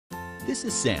This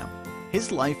is Sam.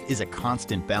 His life is a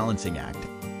constant balancing act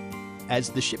as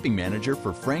the shipping manager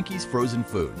for Frankie's Frozen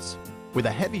Foods. With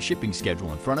a heavy shipping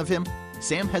schedule in front of him,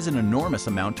 Sam has an enormous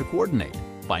amount to coordinate,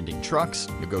 finding trucks,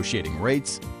 negotiating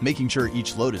rates, making sure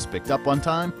each load is picked up on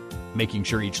time, making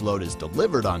sure each load is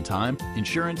delivered on time,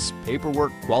 insurance,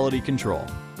 paperwork, quality control.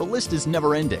 The list is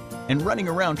never ending, and running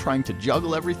around trying to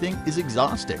juggle everything is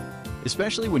exhausting,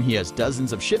 especially when he has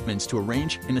dozens of shipments to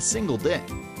arrange in a single day,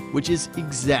 which is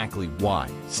exactly why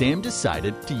Sam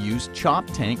decided to use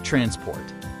Choptank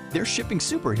Transport. They're shipping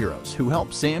superheroes who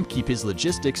help Sam keep his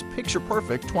logistics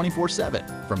picture-perfect 24/7,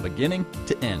 from beginning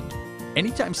to end.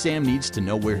 Anytime Sam needs to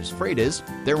know where his freight is,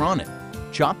 they're on it.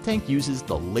 Choptank uses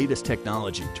the latest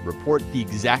technology to report the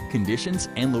exact conditions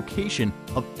and location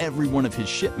of every one of his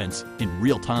shipments in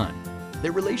real time.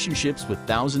 Their relationships with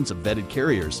thousands of vetted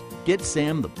carriers get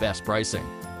Sam the best pricing,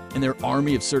 and their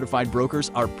army of certified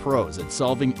brokers are pros at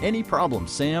solving any problem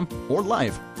Sam or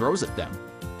life throws at them.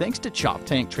 Thanks to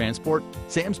Choptank Transport,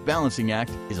 Sam's balancing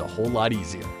act is a whole lot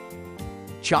easier.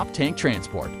 Choptank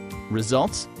Transport.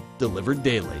 Results delivered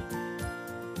daily.